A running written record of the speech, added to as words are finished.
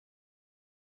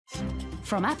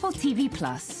from Apple TV+.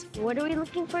 What are we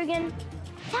looking for again?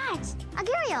 Dad, a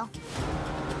gharial.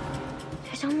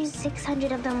 There's only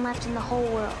 600 of them left in the whole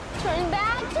world. Turn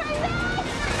back! Turn back!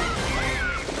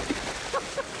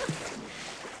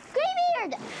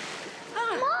 Greybeard!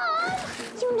 Mom!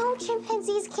 You know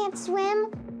chimpanzees can't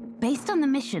swim. Based on the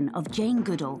mission of Jane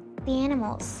Goodall. The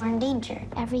animals are endangered.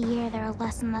 Every year, there are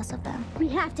less and less of them. We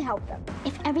have to help them.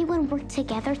 If everyone worked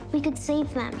together, we could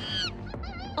save them.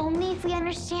 Only if we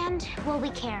understand, will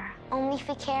we care. Only if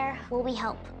we care, will we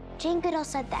help. Jane Goodall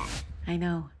said that. I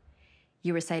know.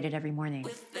 You recite it every morning.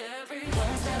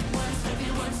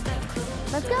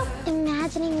 Let's go.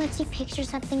 Imagining lets you picture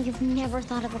something you've never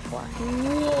thought of before.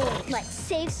 Whoa. Let's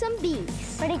save some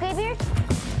bees. Ready, Greybeard?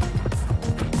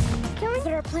 Can we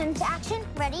put our plan into action?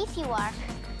 Ready if you are.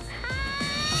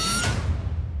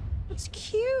 It's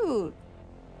cute.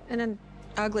 In an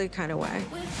ugly kind of way.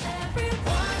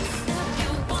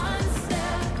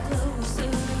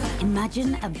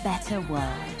 Imagine a better world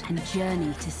and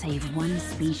journey to save one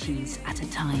species at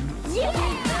a time. Yeah!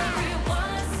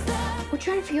 We're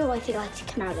trying to figure out why they like to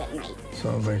come out at night.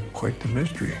 Sounds like quite the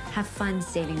mystery. Have fun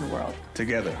saving the world.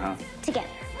 Together, huh? Together.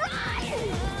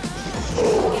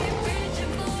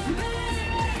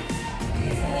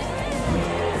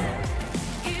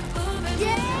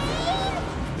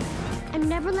 I'm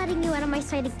never letting you out of my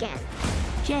sight again.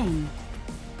 Jane.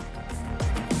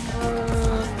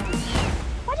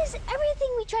 Why does everything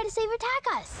we try to save attack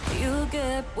us? You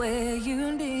get where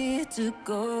you need to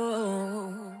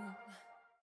go.